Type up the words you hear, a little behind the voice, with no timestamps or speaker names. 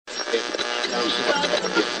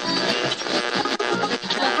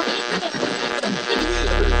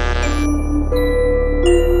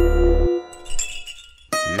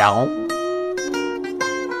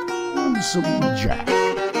Lonesome Jack.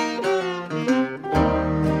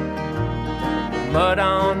 Mud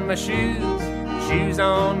on my shoes, shoes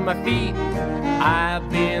on my feet. I've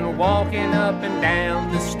been walking up and down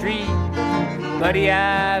the street. Buddy,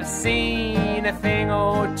 I've seen a thing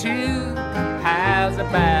or two. How's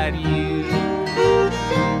about you?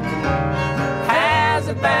 How's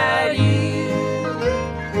about you?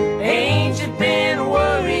 Ain't you been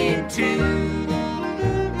worried too?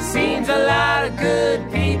 Seems a lot of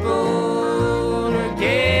good people are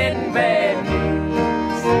getting bad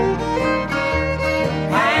news.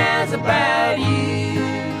 How's about you?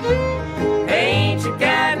 Ain't you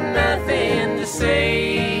got nothing to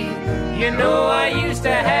say? You know I used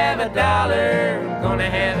to have $1, gonna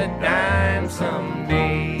have a dime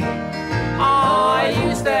someday. Oh, I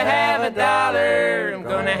used to have $1, I'm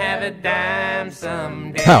gonna have a dime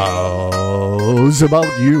someday. How's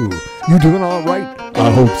about you? You doing all right?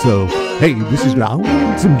 I hope so. Hey, this is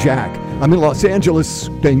Lonesome Jack. I'm in Los Angeles,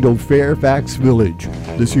 staying to Fairfax Village.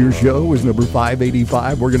 This year's show is number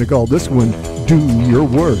 585. We're going to call this one Do Your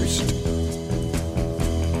Worst.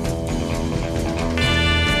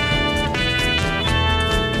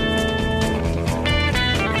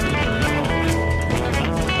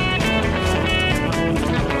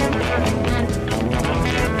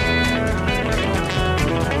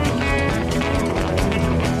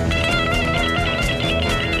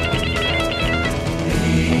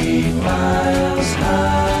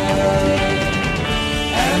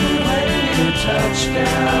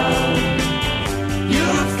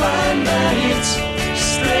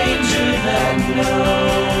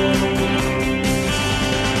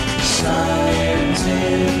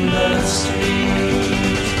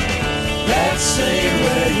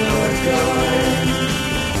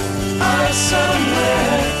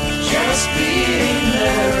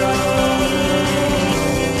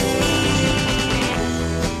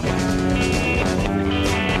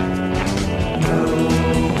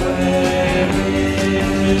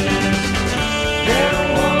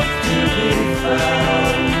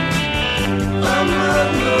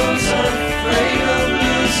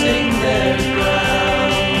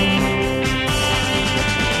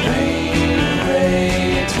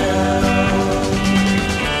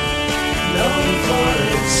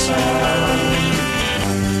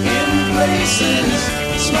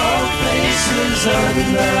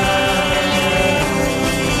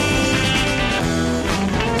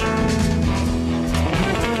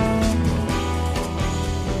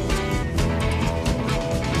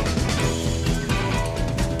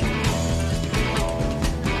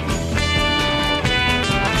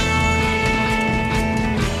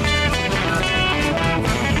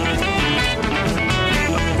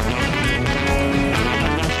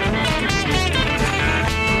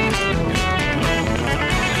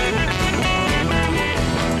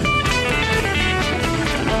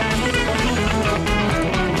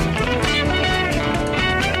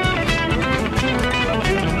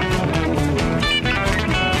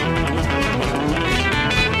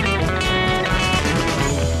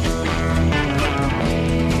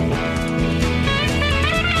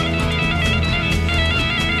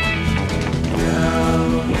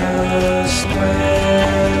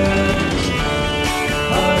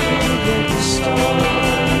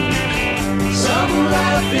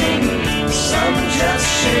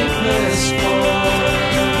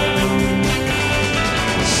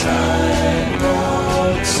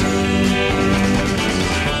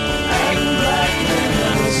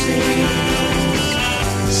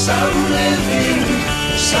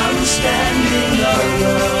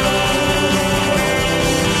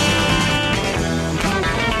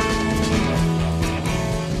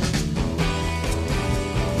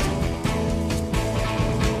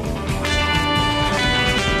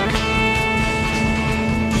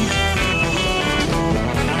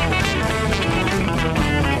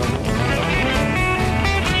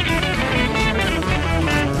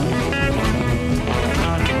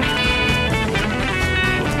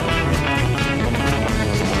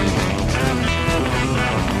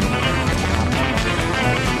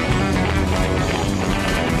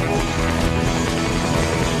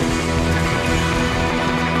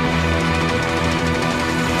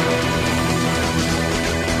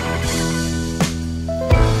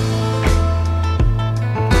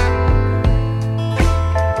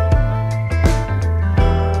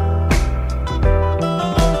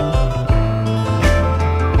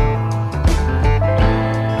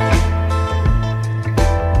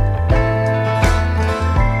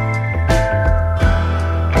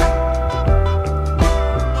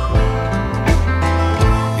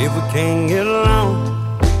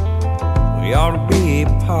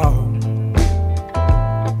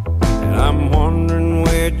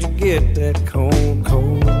 get that cold,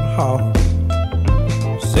 cold heart.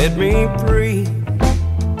 Set me free,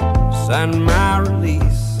 sign my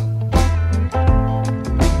release.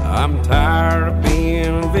 I'm tired of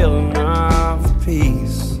being a villain of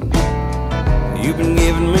peace. You've been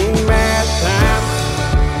giving me bad times,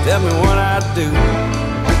 tell me what I do.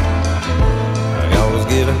 I always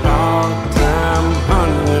get a hard time,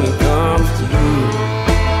 honey, when it comes to you.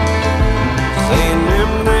 Saying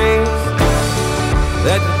them things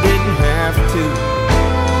that you didn't have to.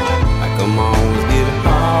 I come always get a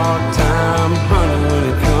hard time, honey, when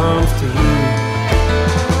it comes to you.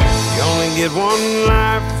 You only get one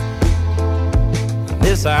life,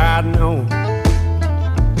 this I know.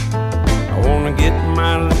 I wanna get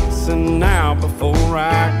my lesson now before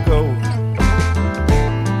I go.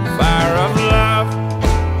 Fire of love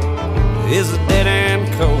is a dead end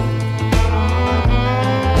cold.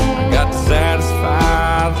 I got to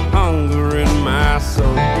satisfy the hunger in my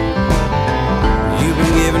soul. You've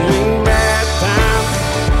been giving me bad times,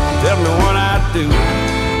 tell me what I do.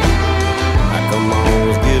 I come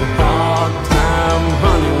always get a hard time,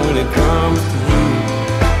 honey, when it comes to you.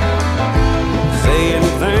 Saying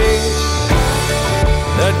things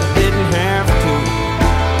that you didn't have to.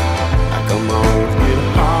 I come always get a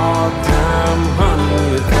hard time, honey,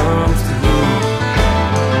 when it comes to you.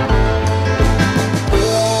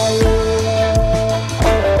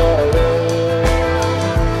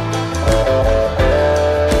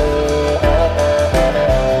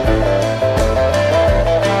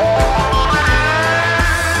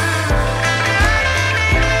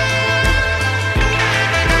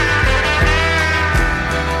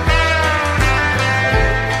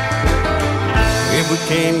 We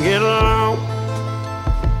can't get along,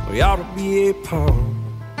 we ought to be apart.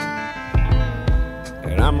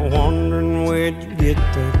 And I'm wondering where'd you get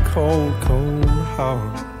that cold, cold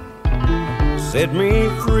heart. Set me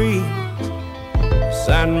free,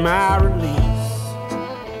 sign my release.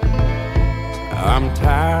 I'm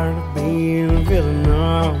tired of being a villain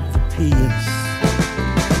of the peace.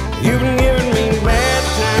 You've been giving me bad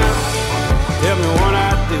times, tell me what I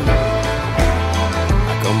do.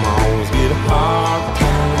 Come always get a hard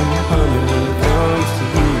time, honey, when it comes to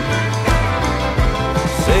you.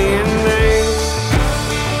 Saying things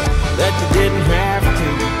that you didn't have to.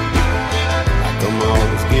 I come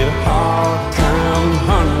always get a hard time,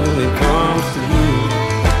 honey, when it comes to you.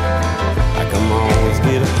 I come always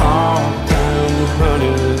get a hard time, honey,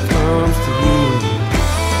 when it comes to you.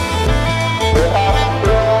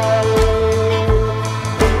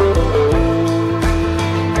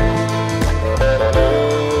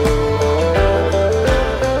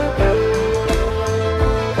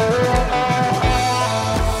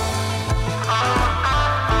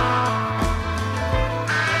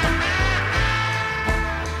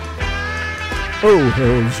 Oh,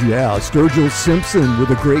 hells yeah. Sturgill Simpson with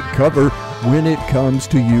a great cover, When It Comes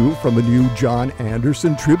to You, from a new John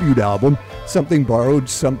Anderson tribute album, Something Borrowed,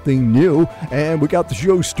 Something New. And we got the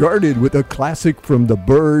show started with a classic from the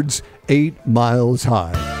Byrds, 8 Miles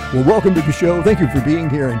High. Well, welcome to the show. Thank you for being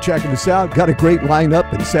here and checking us out. Got a great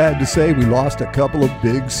lineup, and sad to say we lost a couple of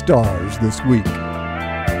big stars this week.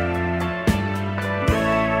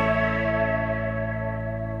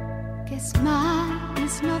 Guess mine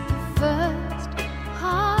is not the first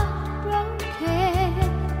heartbroken.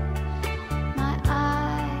 My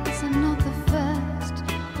eyes are not the first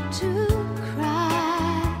to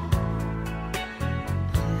cry.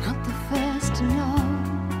 I'm not the first to know.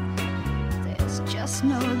 There's just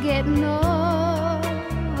no getting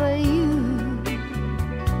over you.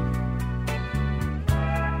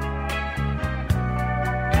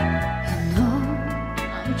 You know,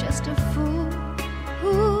 I'm just a fool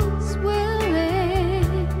who's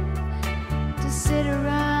willing to sit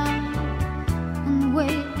around and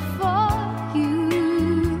wait for you.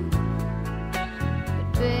 But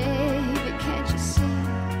baby, can't you see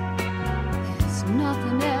there's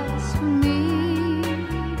nothing else for me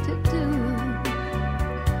to do?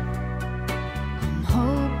 I'm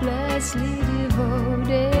hopelessly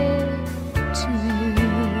devoted to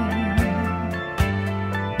you.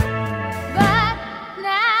 But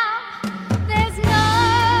now there's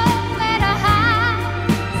nowhere to hide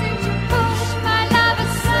since you pushed my love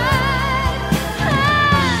aside.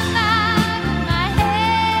 I'm out of my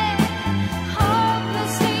head,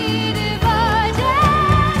 hopelessly devoted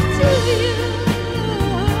to you.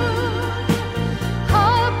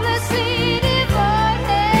 Hopelessly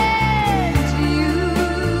devoted to you.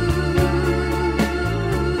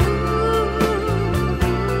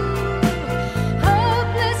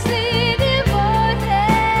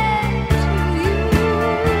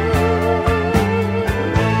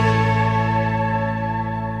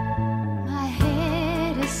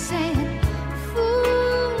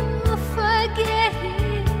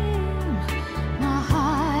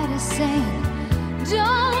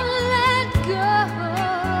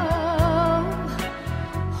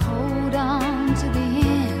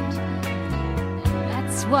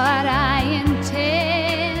 what I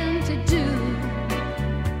intend to do.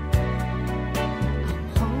 I'm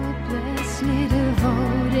hopelessly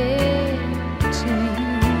devoted to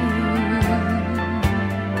you.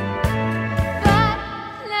 But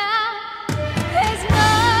now there's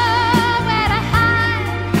nowhere to hide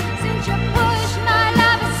since you pushed my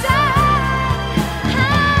love aside.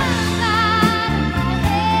 I'm out of my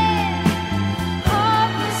head,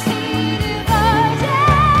 hopelessly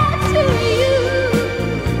devoted to you.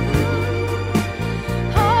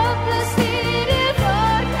 Hopelessly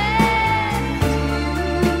devoted to you.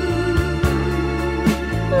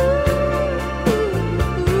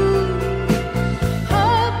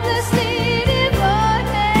 Hopelessly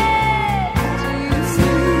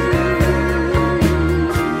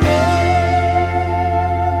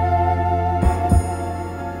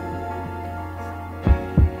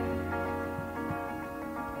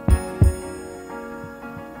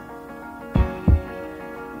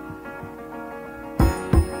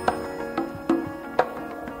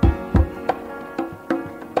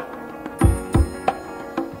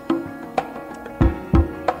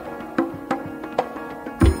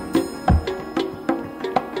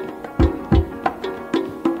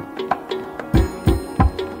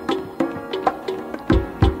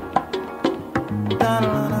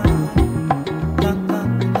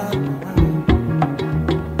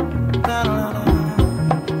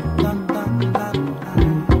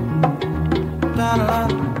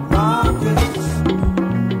Rockets,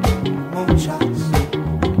 moonshots,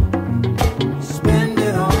 spend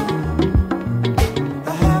it on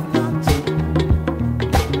the have-nots.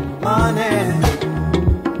 Money,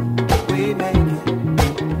 we make it.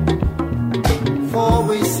 Before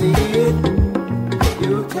we see it,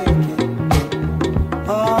 you take it.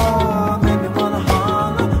 Oh, make me wanna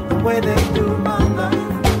holler the way they do my life.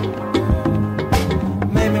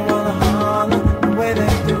 Make me wanna holler the way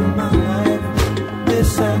they do my life.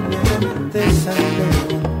 This ain't living, this ain't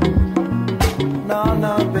living. No,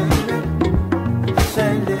 no, baby, this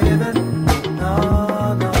ain't living. No,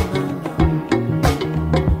 no, no, no.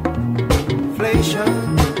 Inflation,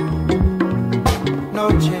 no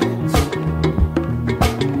chance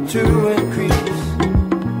to increase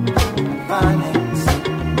finance.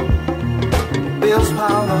 Bills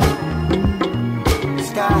pile up,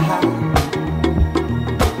 sky high.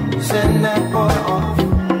 Send that boy off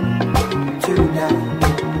to die.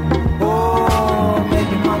 Oh, make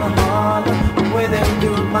me wanna holler the way they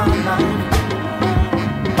do my life.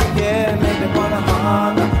 Yeah, make me wanna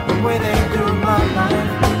holler the way they do my life.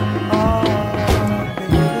 Oh,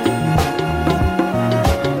 baby.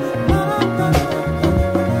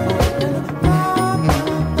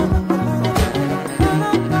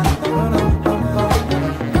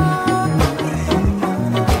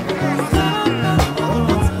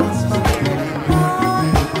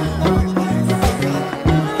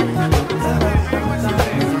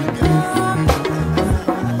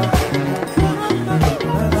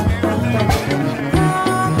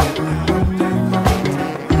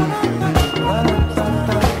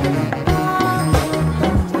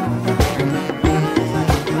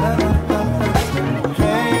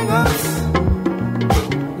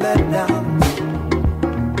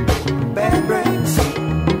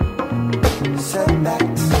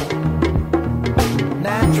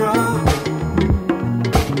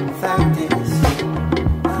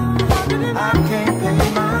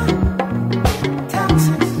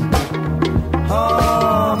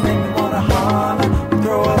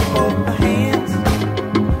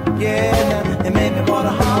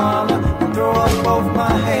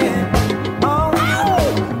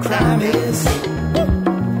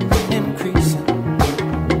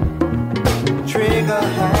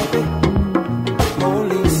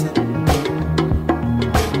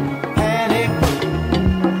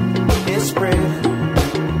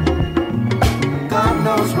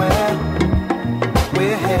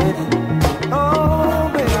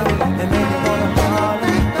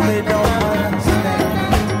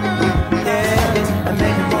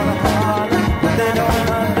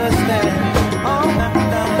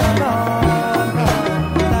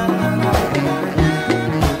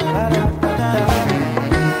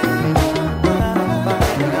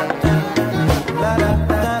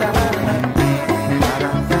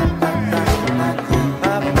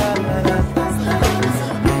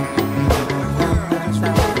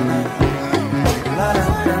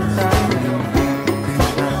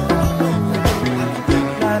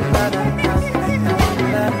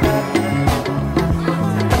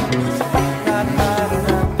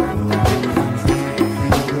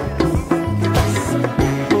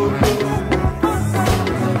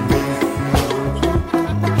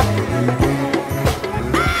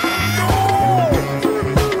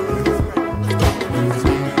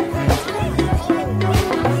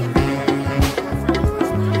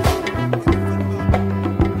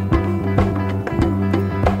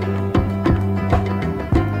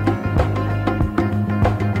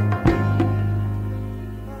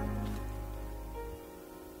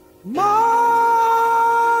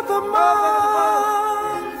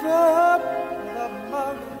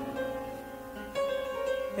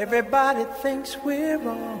 Everybody thinks we're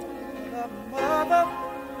wrong. Mother,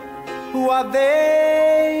 who are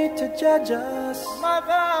they to judge us?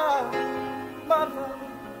 Mother,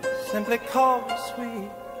 simply 'cause we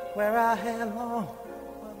wear our hair long.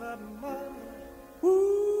 Mother,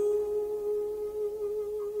 ooh.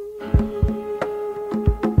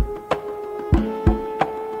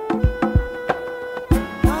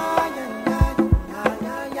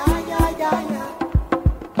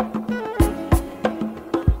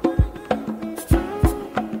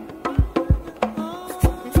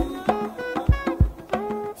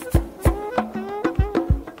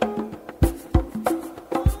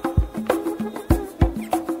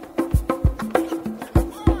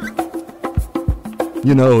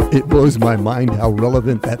 You know, it blows my mind how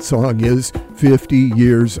relevant that song is 50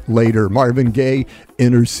 years later. Marvin Gaye,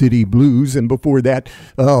 Inner City Blues. And before that,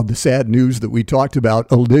 the sad news that we talked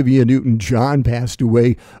about, Olivia Newton-John passed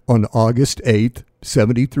away on August 8th.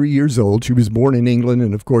 73 years old. She was born in England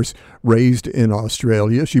and, of course, raised in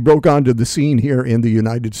Australia. She broke onto the scene here in the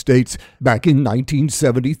United States back in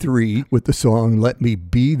 1973 with the song Let Me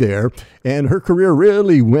Be There. And her career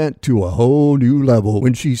really went to a whole new level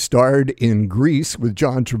when she starred in Grease with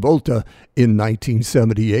John Travolta in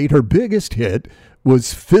 1978. Her biggest hit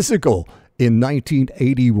was Physical in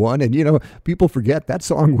 1981. And, you know, people forget that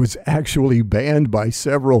song was actually banned by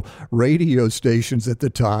several radio stations at the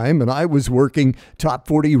time. And I was working Top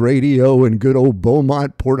 40 radio in good old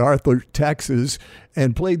Beaumont, Port Arthur, Texas,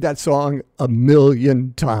 and played that song a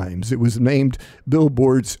million times. It was named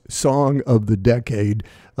Billboard's Song of the Decade.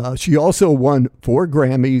 She also won 4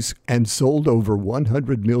 Grammys and sold over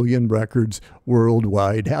 100 million records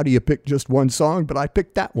worldwide. How do you pick just one song? But I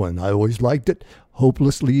picked that one. I always liked it.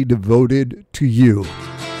 Hopelessly Devoted to You.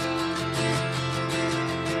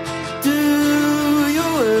 Do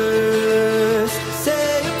your worst,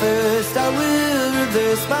 say it first, I will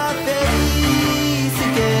reverse my face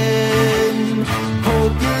again.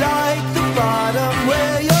 Hope you like the bottom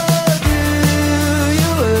where you're. Do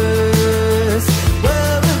your worst,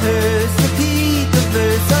 well rehearse, repeat the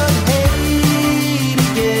verse of hate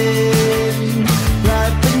again.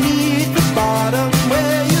 Right beneath the bottom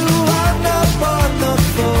where you wound up on the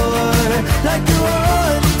floor like you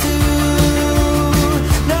wanted to.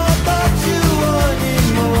 Now I thought you wanted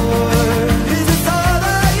more. Is this all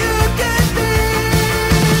that you can be?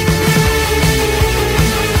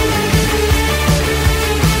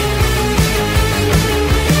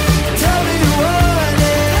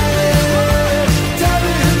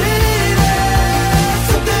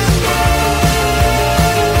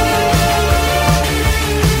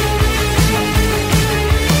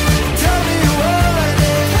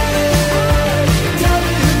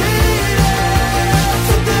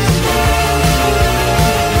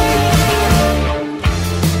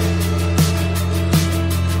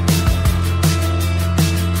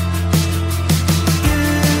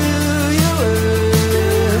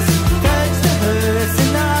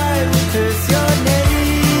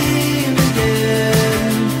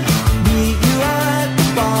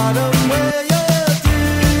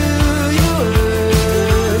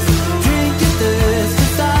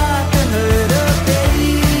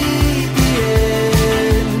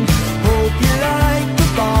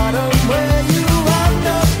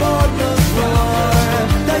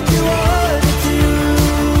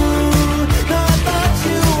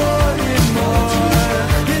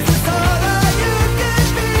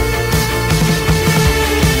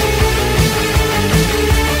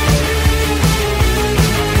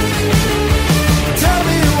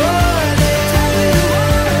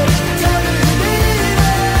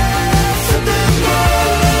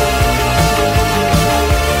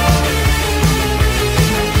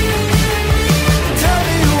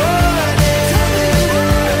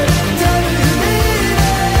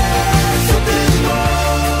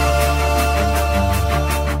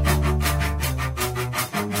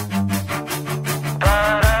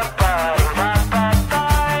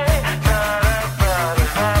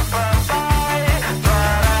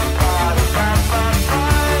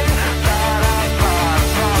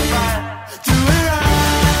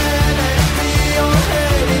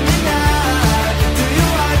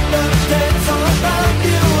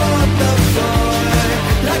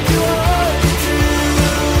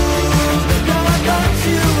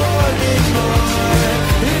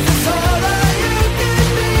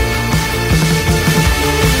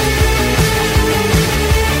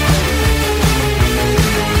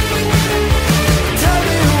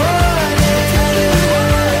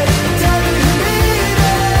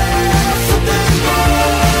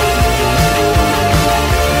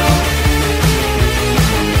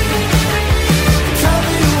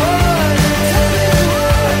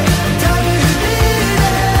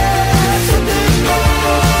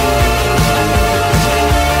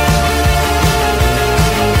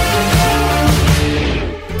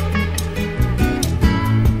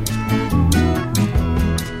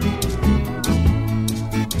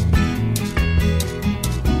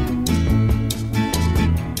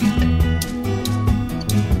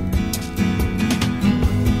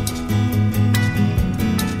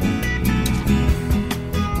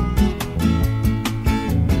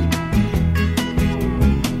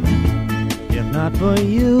 not for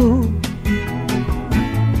you,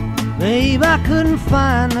 babe, I couldn't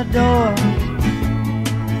find the door,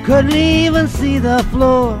 couldn't even see the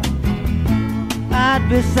floor. I'd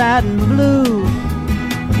be sad and blue,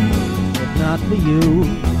 if not for you.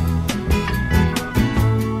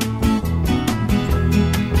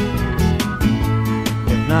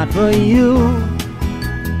 If not for you,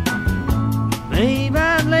 babe,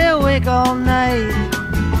 I'd lay awake all night,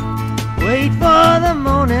 wait for the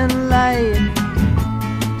morning light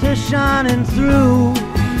to shining through,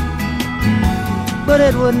 but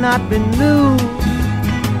it would not be new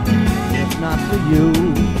if not for you.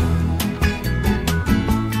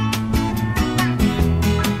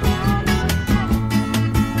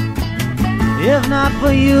 If not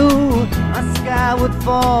for you, my sky would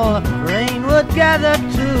fall, rain would gather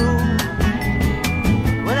too.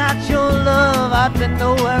 Without your love, I'd be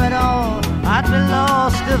nowhere at all, I'd be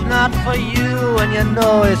lost if not for you, and you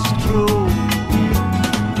know it's true.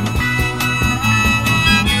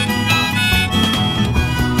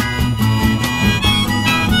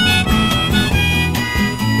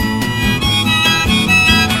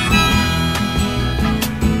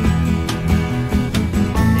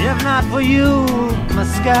 If not for you, my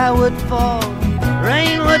sky would fall,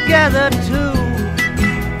 rain would gather too.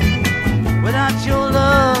 Without your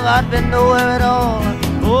love, I'd be nowhere at all.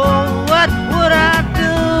 Oh, what would I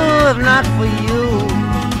do if not for you?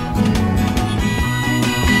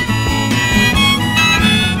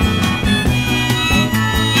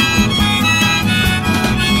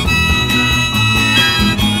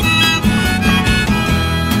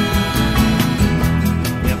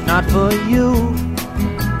 If not for you,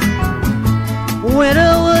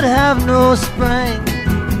 winter would have no spring,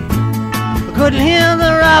 I couldn't hear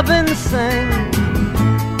the robins sing,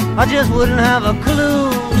 I just wouldn't have a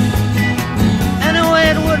clue, anyway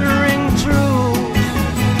it wouldn't ring true.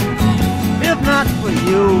 If not for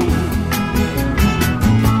you,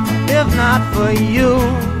 if not for you,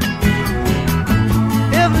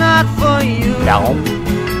 if not for you, Now,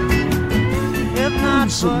 if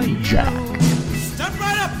not for you. Jack. Step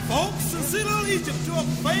right up, folks, and see little Egypt to a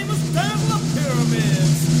famous damsel of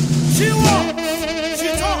pyramids. She walks, she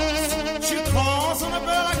talks, she claws on a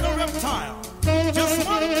bear like a reptile. Just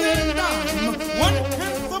one thin dime,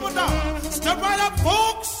 1/10 of a dollar. Step right up,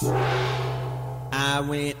 folks. I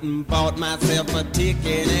went and bought myself a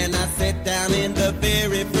ticket and I sat down in the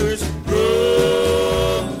very first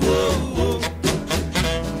row.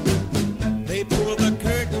 They pulled the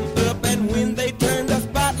curtain up and when they turned the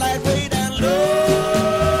spotlight way down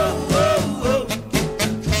low,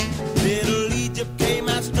 little Egypt came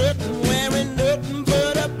out strutting, wearing nothing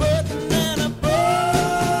but a button and a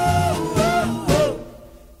bow,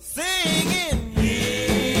 singing, yeah,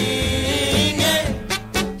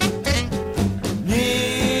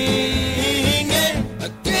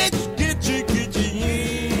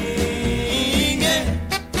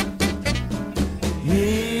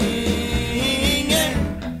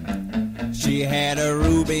 she had a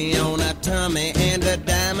ruby on her tummy and a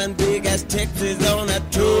diamond big as Texas on her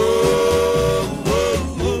toe.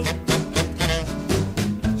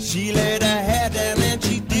 She laid her hair down and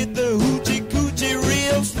she did the hoochie coochie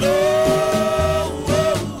real slow.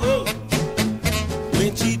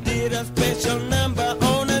 When she did a special number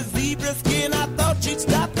on a zebra skin, I thought she'd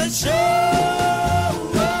stop the show.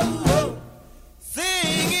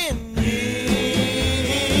 Singing, yeah,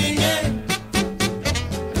 yeah,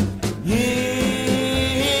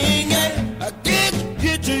 get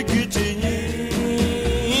you,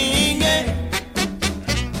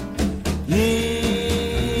 yeah,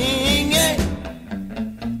 yeah.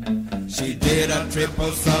 She did a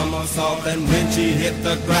triple somersault and when she hit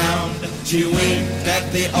the ground, she winked at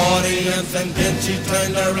the audience and then she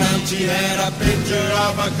turned around. She had a picture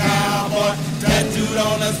of a cowboy tattooed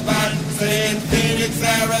on her spine saying Phoenix,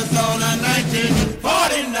 Arizona,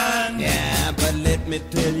 1949. Yeah, but let me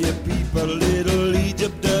tell you people, little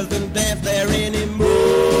Egypt doesn't dance there anymore.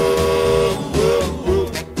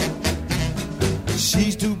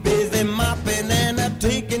 She's too busy mopping and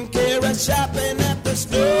taking care of shopping at the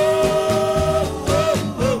store.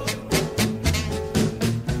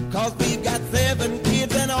 'Cause we've got 7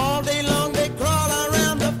 kids and all day long they crawl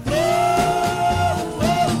around the floor,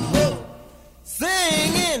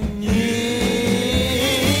 singing, yeah,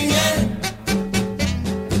 yeah,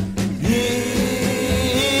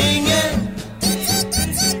 yeah,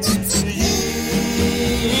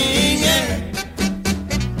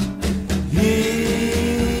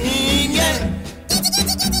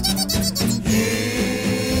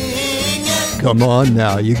 Come on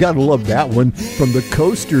now, you gotta love that one from the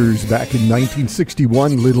Coasters back in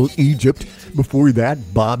 1961, Little Egypt. Before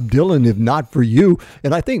that, Bob Dylan, If Not For You.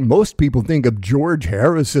 And I think most people think of George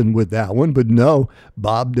Harrison with that one, but no,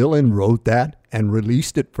 Bob Dylan wrote that and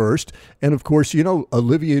released it first. And of course, you know,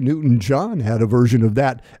 Olivia Newton-John had a version of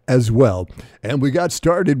that as well. And we got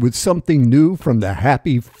started with something new from the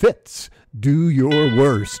Happy Fits, Do Your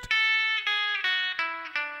Worst.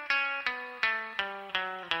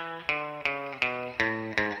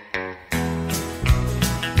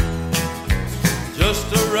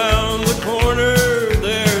 Just around the corner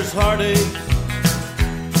there's heartache.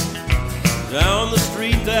 Down the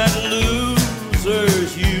street that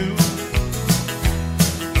losers you.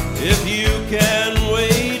 If you can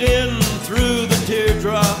wade in through the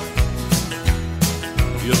teardrop,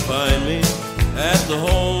 you'll find me at the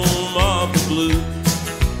home of the blues.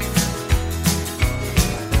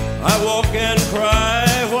 I walk and cry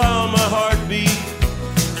while my heart beats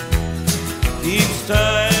keeps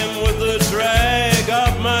time with the drag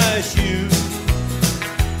of my shoes.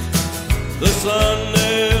 The sun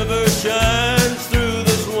never shines through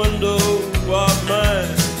this window of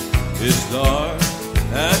mine. It's dark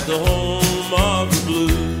at the home of the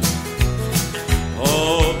blues.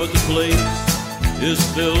 Oh, but the place is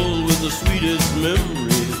filled with the sweetest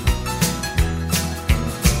memories.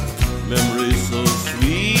 Memories so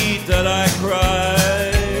sweet that I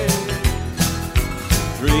cry.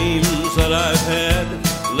 Dreams that I've had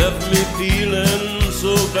left me feeling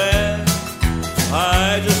so bad.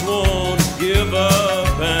 I just want to give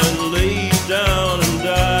up and lay down and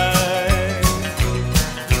die.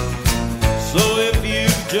 So if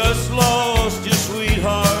you've just lost your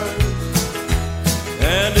sweetheart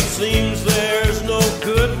and it seems there's no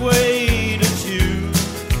good way to choose,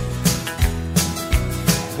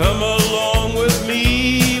 come along with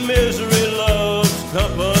me, misery loves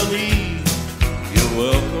company. You're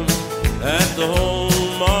welcome at the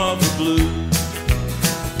home of the blues.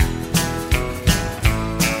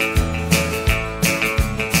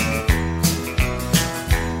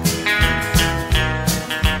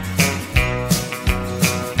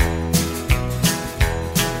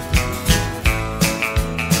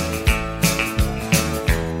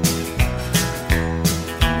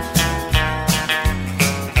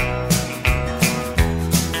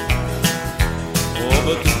 Oh,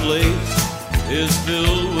 but the place is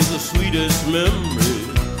filled with the sweetest memories.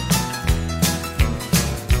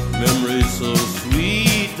 Memories so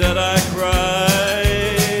sweet that I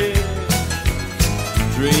cry.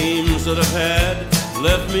 Dreams that I've had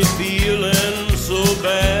left me feeling so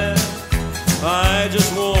bad. I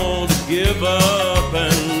just want to give up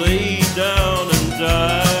and lay down and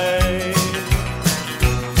die.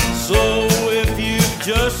 So if you've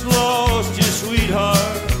just lost your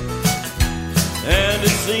sweetheart and it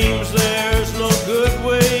seems there's no good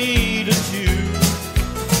way to choose,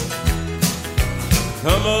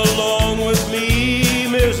 come along with me,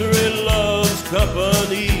 misery loves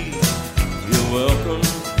company. You're welcome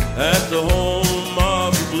at the home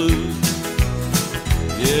of the blues.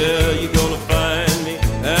 Yeah, you're gonna find me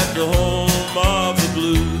at the home of the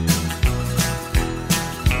blues.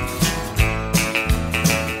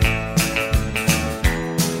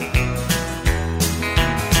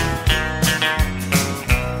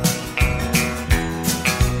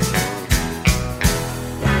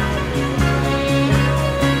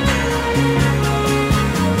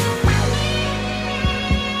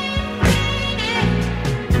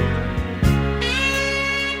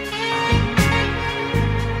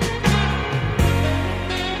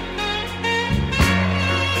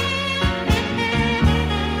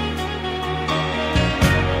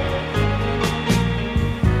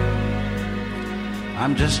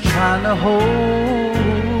 I'm just trying to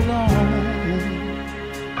hold on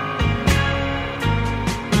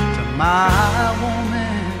to my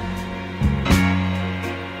woman,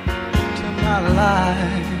 to my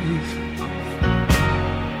life.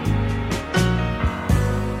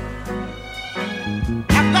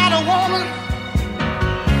 I've got a woman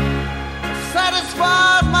that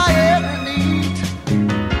satisfies my every need.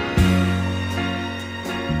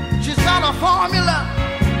 She's got a formula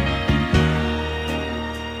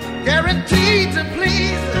guaranteed to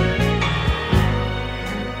please.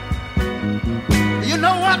 You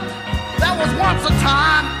know what? There was once a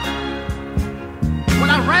time when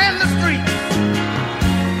I ran the streets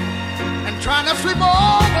and trying to sweep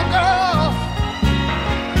all the girls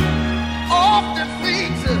off their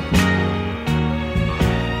feet.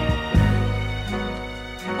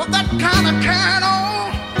 But that kind of carrying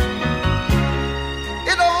on,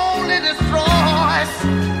 it only destroys.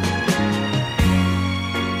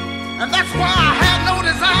 And that's why I have no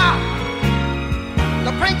desire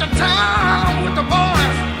paint the town with the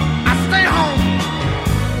boys, I stay home.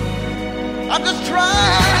 I'm just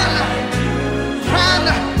trying to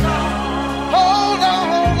hold on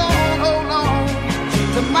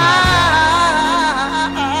to my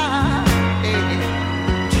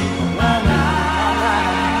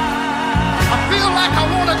I feel like I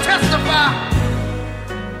want to testify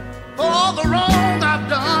for all the wrong I've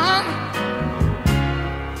done.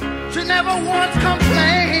 She never once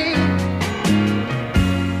complained.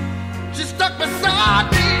 She stuck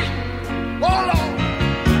beside me, oh Lord,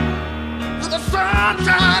 through the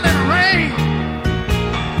sunshine and rain.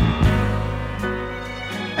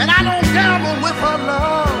 And I don't gamble with her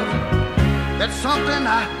love. That's something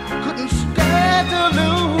I couldn't stand to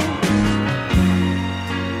lose.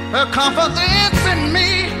 Her confidence in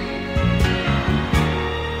me,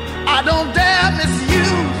 I don't dare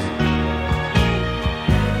misuse.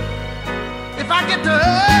 If I get the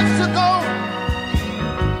urge to go,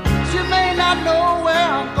 she may not know where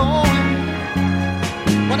I'm going.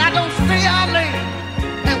 But I don't stay out late,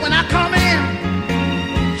 and when I come in,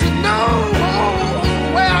 she knows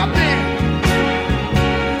where I've been.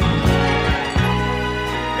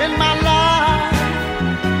 In my life,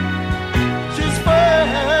 she's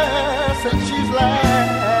first and she's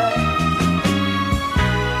last.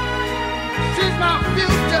 She's my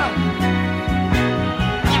future.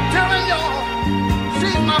 I'm telling y'all,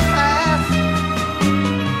 she's my past.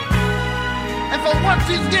 And for what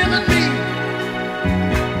she's given me,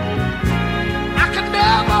 I can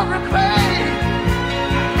never repay.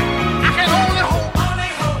 I can only hope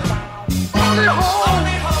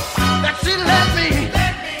that she let me,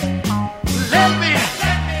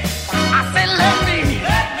 I say let me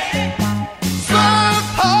serve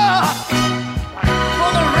her for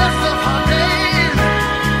the rest of her days.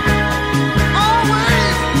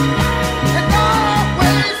 Always and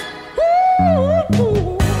always.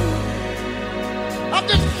 Ooh. I'm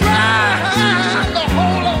just trying to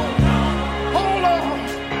hold on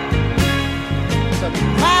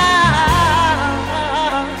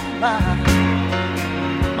to my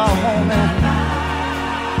home and my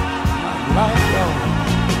life, Lord.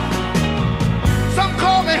 Some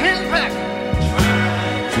call me henpeck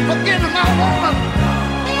for giving my woman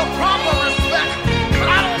a proper respect, but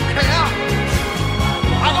I don't care.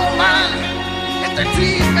 I don't mind if they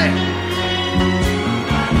tease me,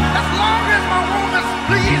 as long as my woman's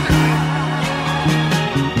pleasing me.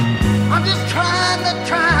 I'm just trying to hold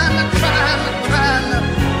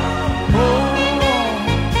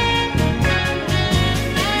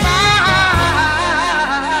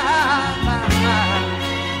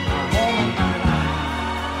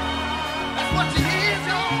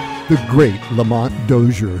the great Lamont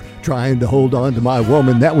Dozier, Trying to Hold On to My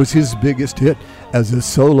Woman. That was his biggest hit as a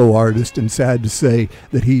solo artist, and sad to say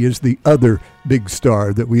that he is the other big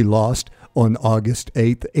star that we lost on August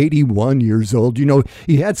 8th, 81 years old. You know,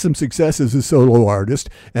 he had some success as a solo artist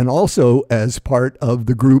and also as part of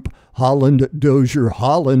the group Holland Dozier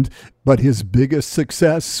Holland, but his biggest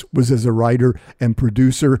success was as a writer and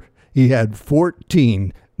producer. He had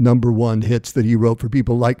 14 number one hits that he wrote for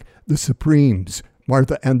people like the Supremes,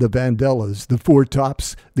 Martha and the Vandellas, the Four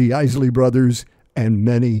Tops, the Isley Brothers, and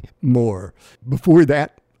many more. Before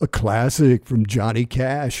that, a classic from Johnny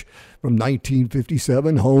Cash from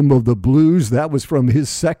 1957, Home of the Blues. That was from his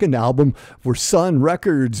second album for Sun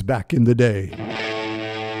Records back in the day.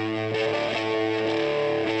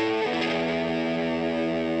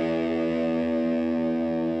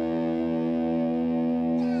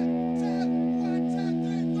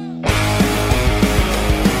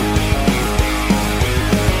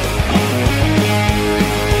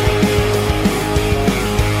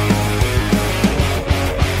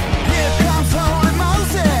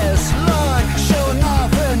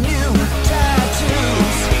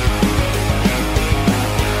 Tattoos.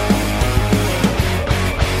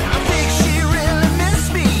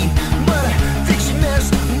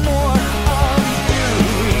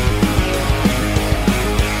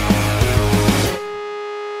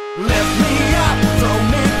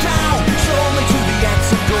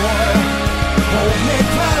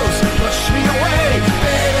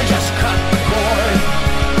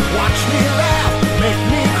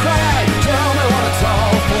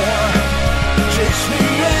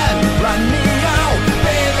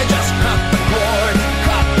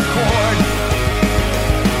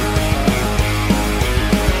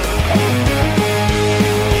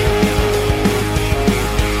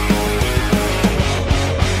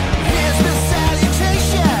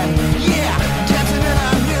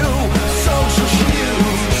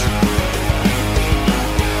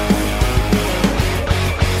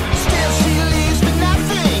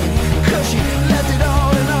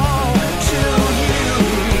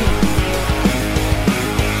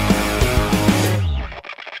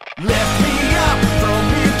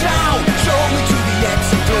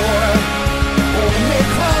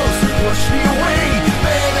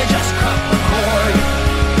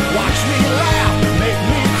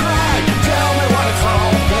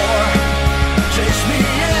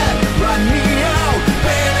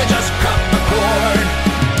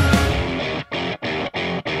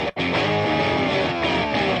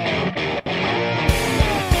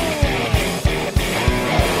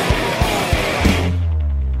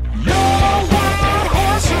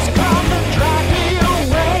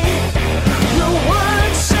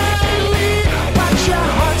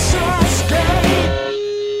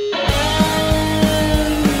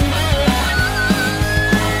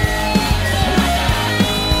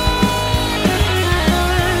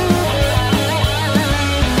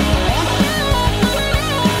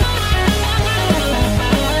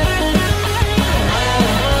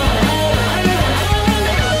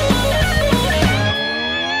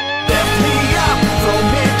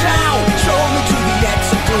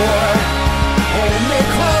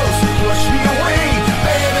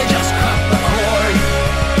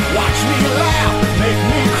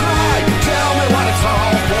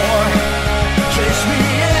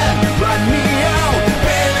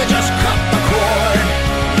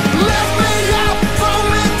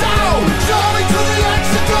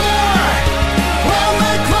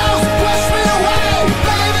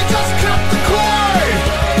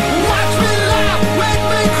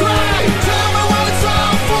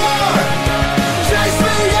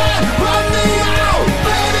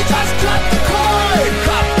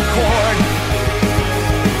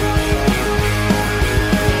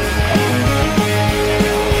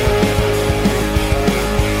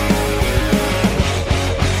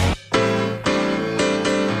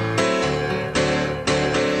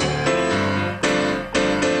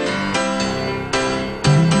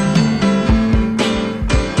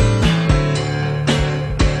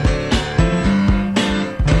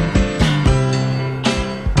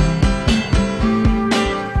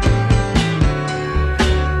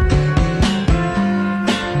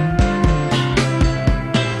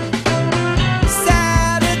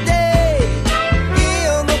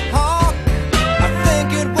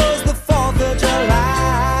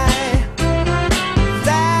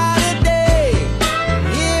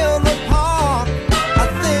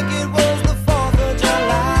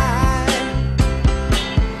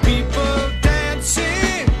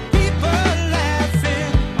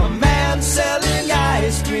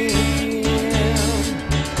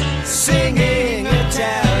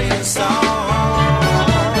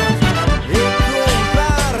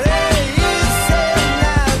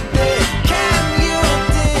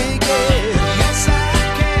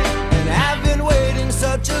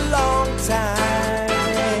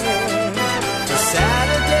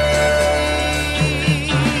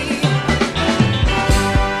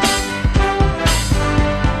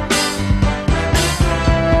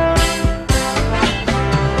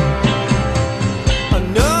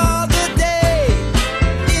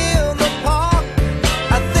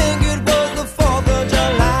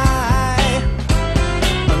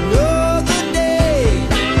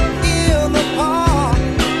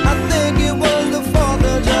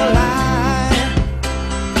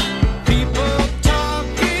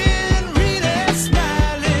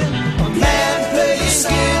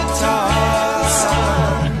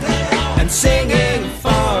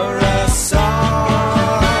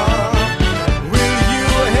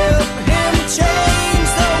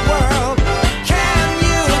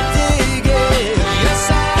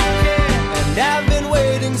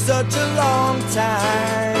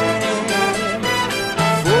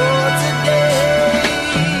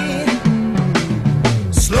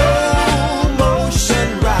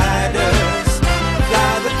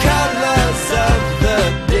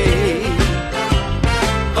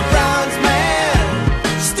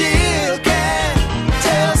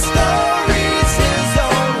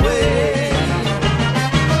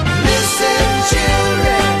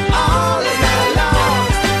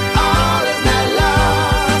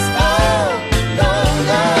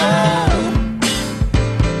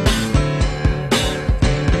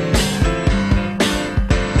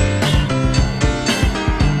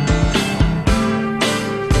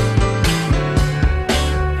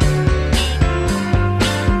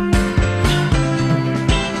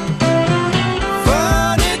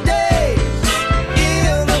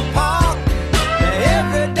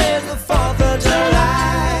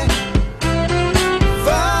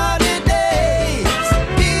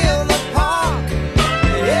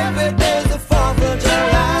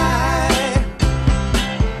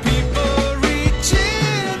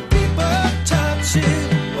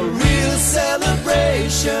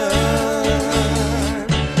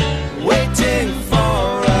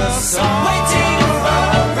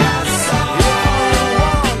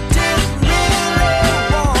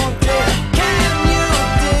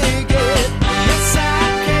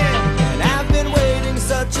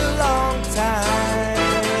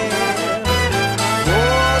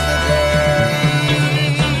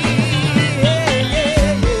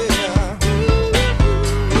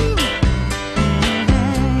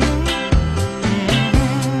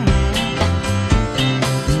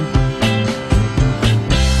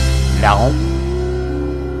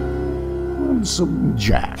 Lonesome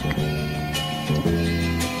Jack.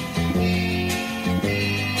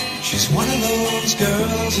 She's one of those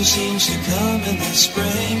girls who seems to come in the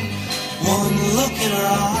spring. One look in her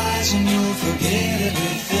eyes and you'll forget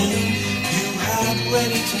everything you had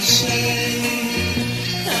ready to say.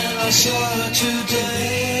 And I saw her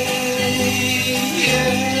today,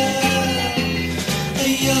 yeah. A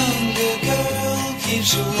younger girl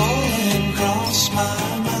keeps rolling across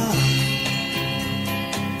my mind.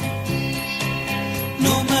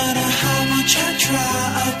 No matter how much I try,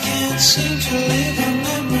 I can't seem to leave her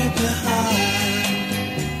memory behind.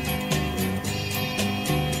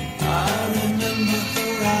 I remember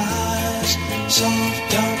her eyes, soft,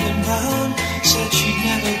 dark and brown. Said she'd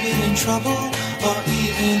never been in trouble or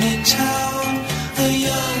even in town. A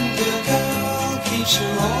younger girl keeps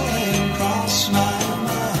rolling across my mind.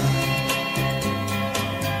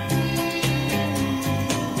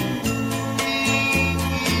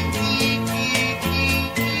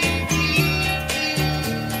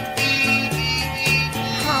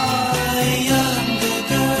 A younger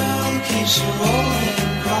girl keeps rolling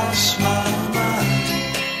across my mind.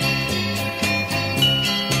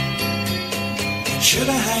 Should I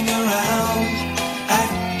hang around,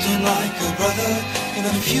 acting like a brother? In a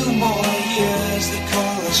few more years they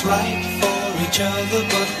call us right for each other.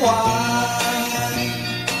 But why?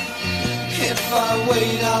 If I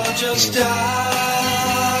wait I'll just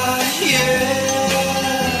die, yeah.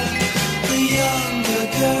 The younger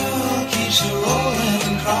girl keeps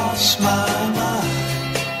rolling across my mind.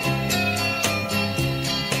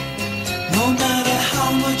 No matter how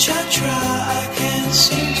much I try, I can't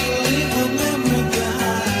seem to leave her memory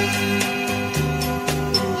behind.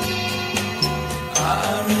 I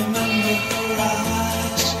remember her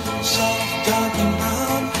eyes, soft, dark and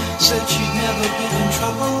brown. Said she'd never been in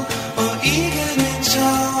trouble or even in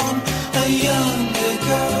town. A younger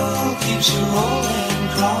girl keeps rolling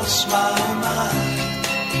across my mind.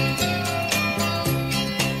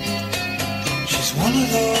 She's one of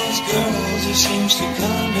those girls who seems to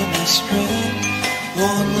come in the spring.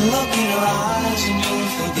 One look in her eyes and you'll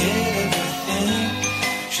forget everything.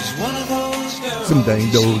 She's one of those girls. Some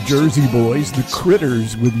danged old Jersey boys, the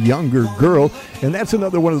Critters with Younger Girl. And that's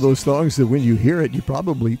another one of those songs that when you hear it, you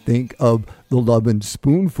probably think of The Lovin'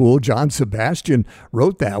 Spoonful. John Sebastian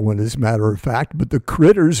wrote that one, as a matter of fact, but the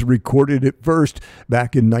Critters recorded it first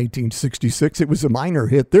back in 1966. It was a minor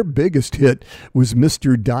hit. Their biggest hit was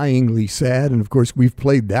Mr. Dyingly Sad, and of course, we've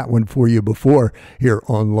played that one for you before here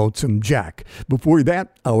on Lonesome Jack. Before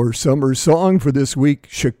that, our summer song for this week,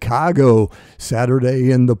 Chicago, Saturday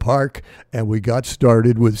in the Park, and we got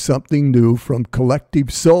started with something new from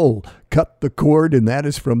Collective Soul, Cut the Cord, and that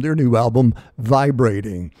is from their new album,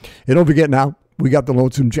 Vibrating. And don't forget now, we got the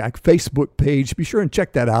Lonesome Jack Facebook page. Be sure and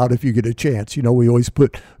check that out if you get a chance. You know, we always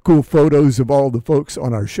put cool photos of all the folks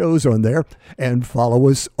on our shows on there. And follow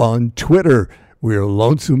us on Twitter. We're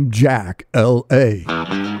Lonesome Jack, L.A.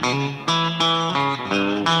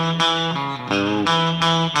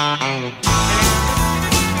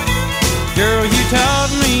 Girl, you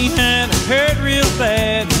taught me how to hurt real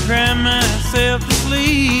bad and cry myself to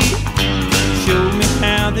sleep. Showed me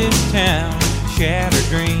how this town shattered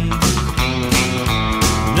dreams.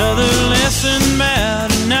 Another lesson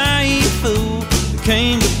about a naive fool that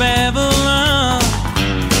came to Babylon.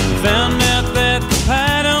 Found out that the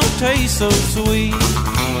pie don't taste so sweet.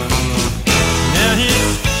 Now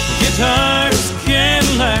his guitar's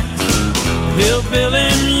Cadillacs,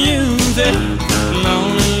 hillbilly music,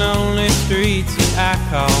 lonely, lonely streets that I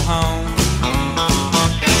call home.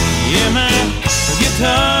 Yeah, my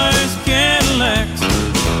guitar's Cadillacs,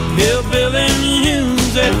 hillbilly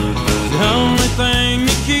music, the only thing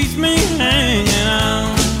that keeps me hanging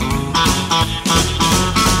on.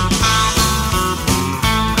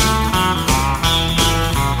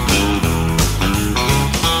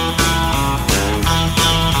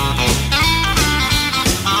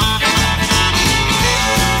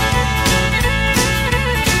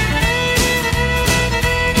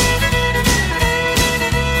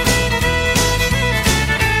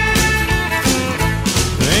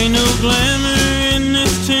 Ain't no glamour in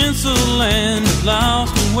this tinsel land of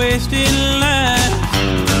lost and wasted lives.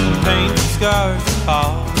 Paint and scars are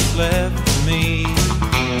all that's left for me.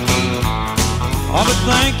 Oh, but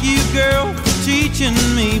thank you, girl, for teaching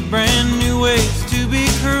me brand new ways to be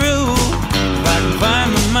cruel. If I can find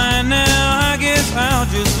my mind now, I guess I'll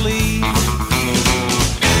just leave.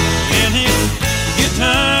 And his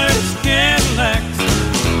guitar's Cadillacs,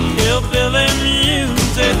 hillbilly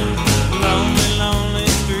music, lonely, lonely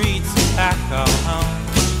streets I call home.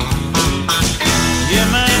 Yeah,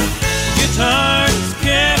 my guitar's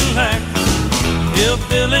Cadillac,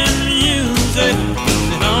 hillbilly music,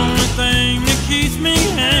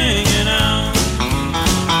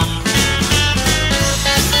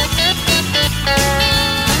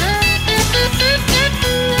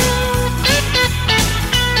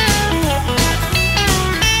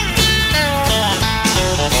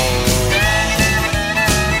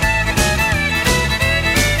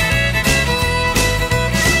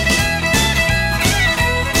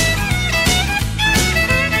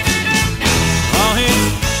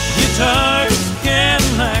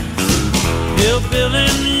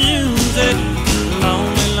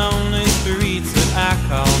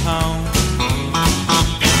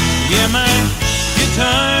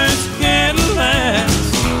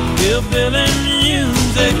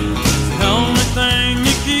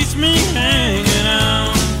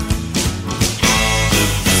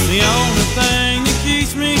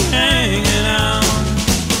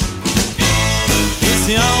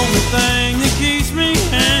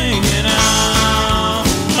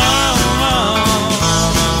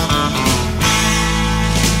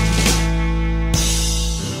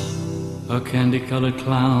 A candy-colored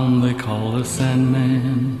clown they call the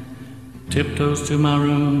Sandman tiptoes to my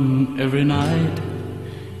room every night,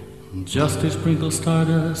 just to sprinkle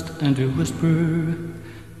stardust and to whisper,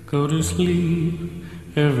 go to sleep,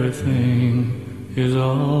 everything is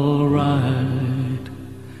all right.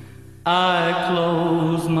 I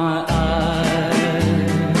close my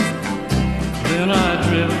eyes, then I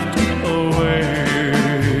drift away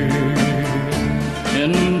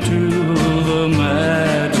into the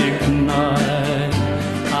magic night.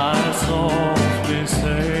 I softly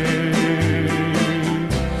say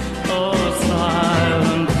a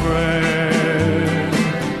silent prayer,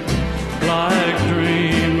 like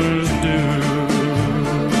dreamers do.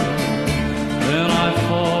 Then I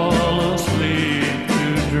fall asleep to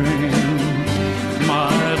dream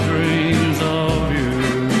my dreams of you.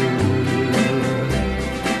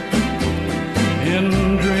 In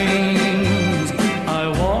dreams I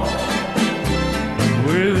walk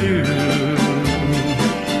with you.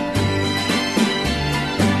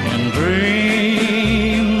 In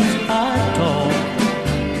dreams I talk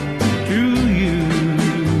to you.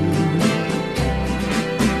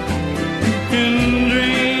 In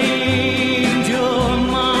dreams you're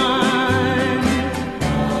mine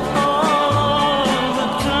all the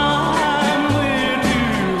time we're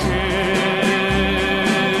together.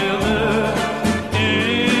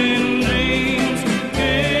 In dreams,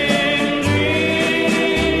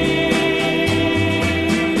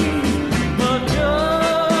 but just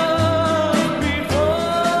before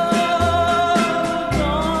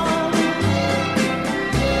dawn,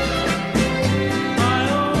 I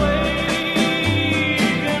awake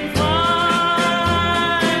and find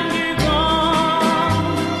you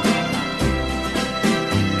gone.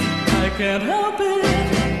 I can't help it,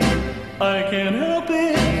 I can't help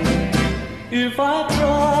it if I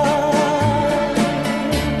try.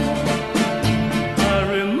 I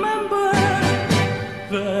remember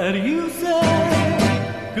that you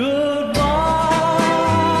said goodbye.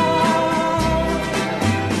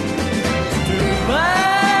 It's too bad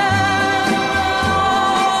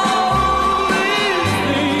all these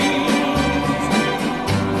things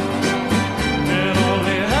can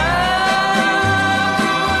only happen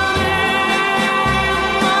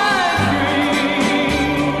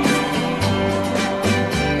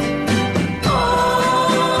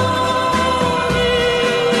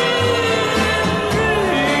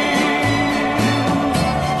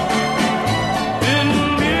in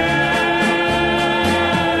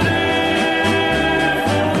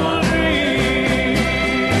my dreams.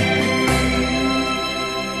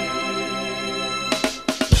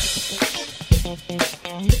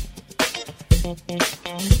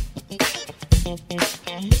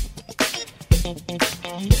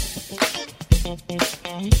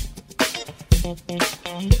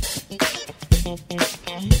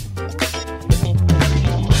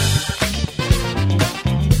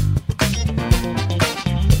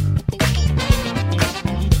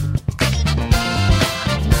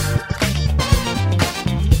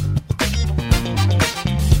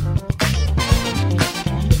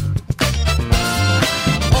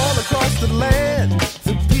 All across the land,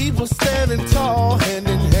 the people standing tall, hand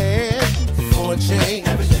in hand, for a change.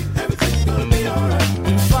 Everything's gonna be alright.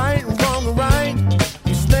 We fight wrong or right.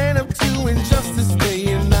 We stand up to injustice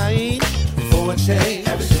day and night, for a change.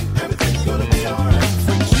 Everything's gonna be alright.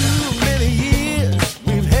 For too many years,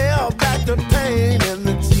 we've held back the pain and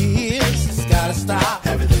the tears. It's gotta stop.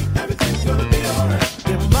 Everything's gonna be alright.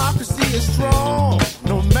 Democracy is strong.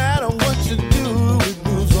 No matter what you do, it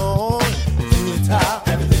moves on to the top.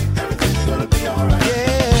 Everything's gonna be alright.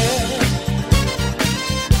 Yeah.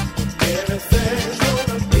 Everything's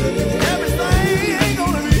gonna be. Everything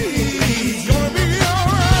gonna be. Gonna be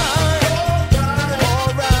alright.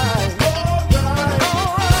 Alright.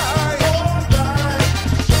 Alright.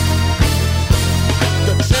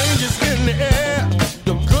 The change is in the air.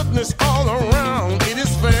 The goodness all around. It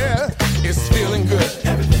is fair. It's feeling good.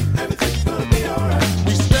 Everything's gonna be alright.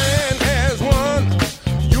 We stand as one.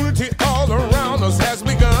 Unity all around us has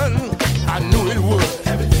begun. I knew it would.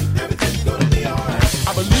 Everything's gonna be alright. I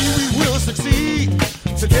believe we will succeed.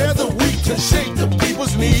 Together we can shake the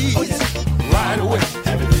people's needs. Right away.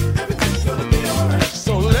 Everything's gonna be alright.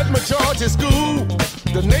 So let majority school.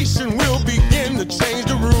 The nation will begin to change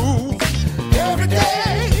the rules. Every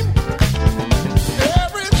day.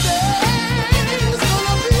 Everything's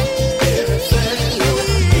gonna be. Everything's gonna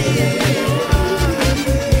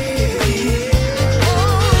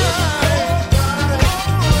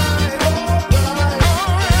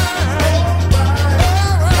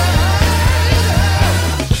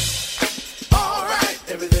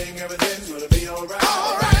Everything's gonna be alright.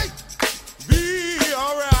 Alright. Be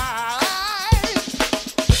alright.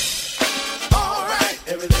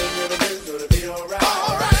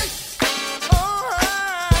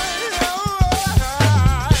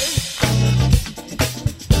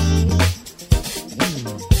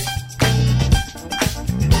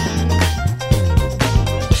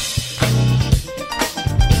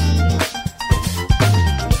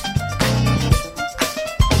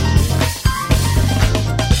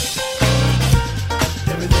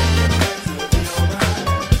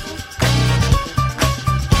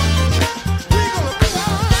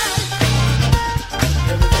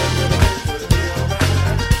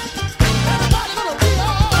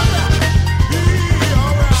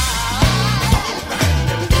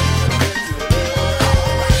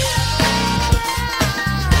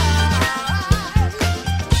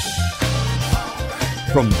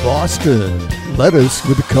 from Boston. Lettuce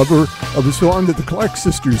with a cover of a song that the Clark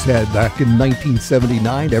sisters had back in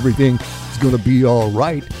 1979, Everything is Gonna Be All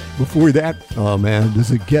Right. Before that, oh man,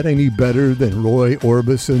 does it get any better than Roy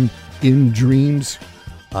Orbison, In Dreams?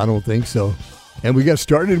 I don't think so. And we got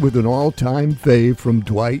started with an all-time fave from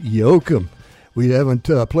Dwight Yoakam. We haven't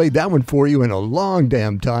played that one for you in a long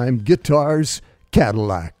damn time. Guitars,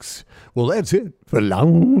 Cadillacs. Well, that's it for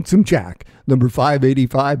Lonesome Jack. Number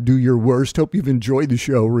 585, Do Your Worst. Hope you've enjoyed the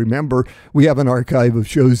show. Remember, we have an archive of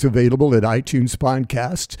shows available at iTunes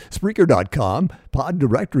Podcasts, Spreaker.com,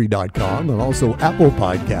 PodDirectory.com, and also Apple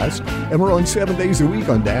Podcasts. And we're on 7 days a week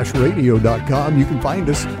on DashRadio.com. You can find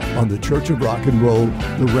us on the Church of Rock and Roll,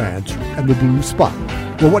 the Ranch, and the Blue Spot.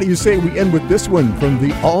 Well, what do you say we end with this one from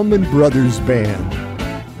the Allman Brothers Band,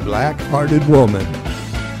 Black-Hearted Woman.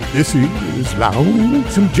 This is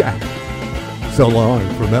Lonesome Jack. So long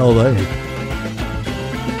from L.A.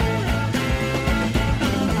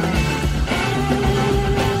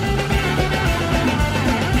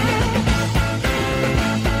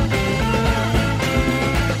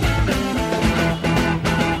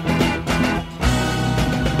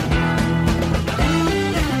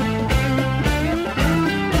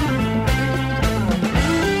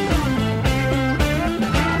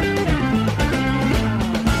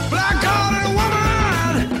 Black-hearted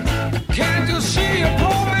woman, can't you see a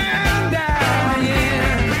poor man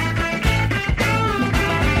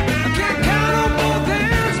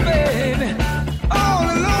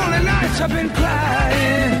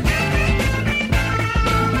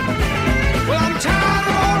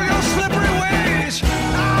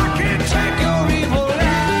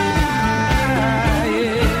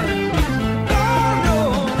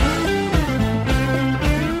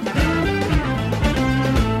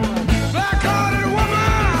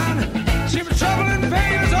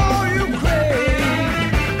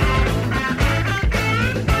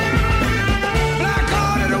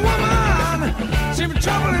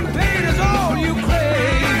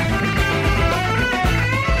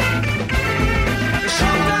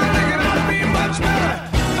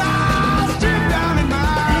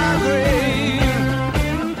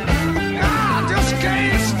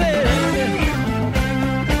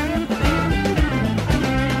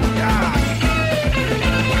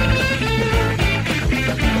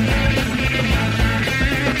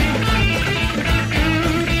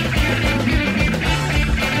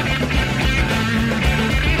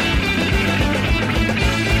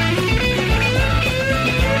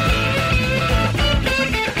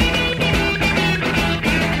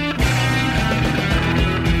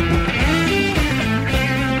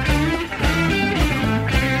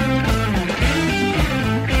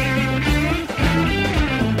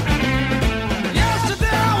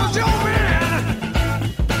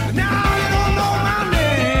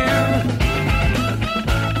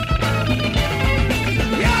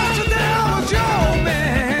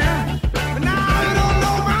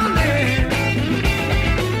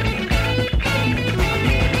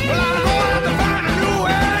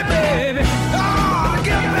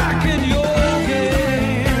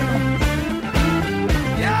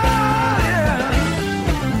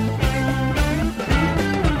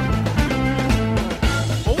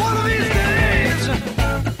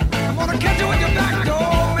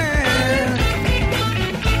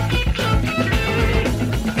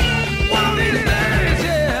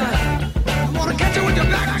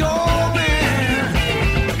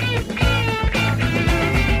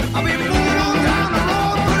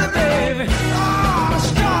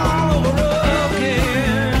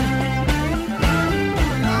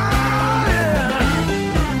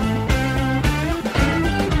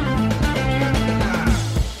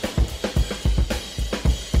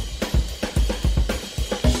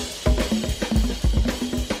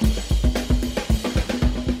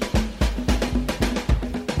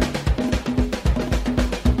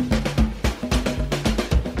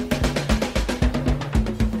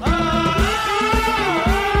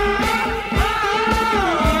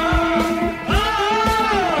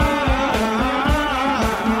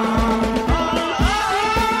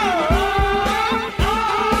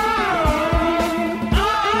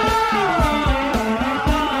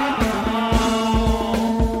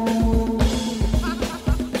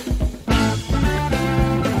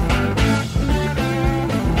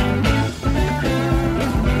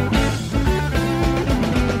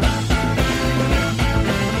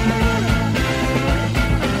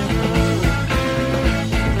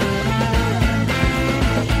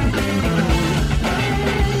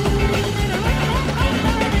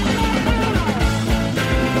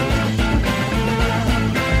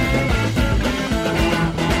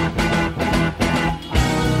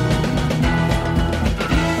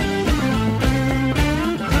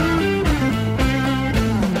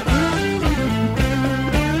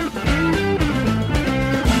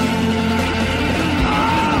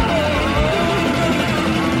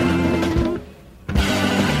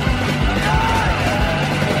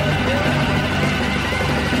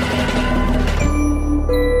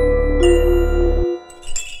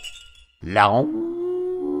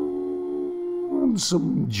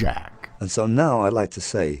Lonesome Jack. And so now I like to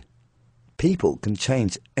say, people can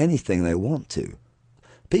change anything they want to.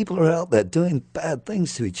 People are out there doing bad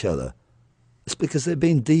things to each other. It's because they're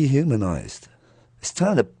being dehumanized. It's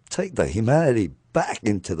time to take the humanity back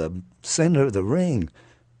into the center of the ring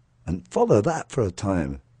and follow that for a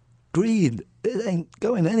time. Greed, it ain't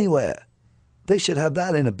going anywhere. They should have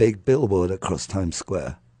that in a big billboard across Times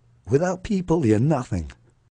Square. Without people, you're nothing.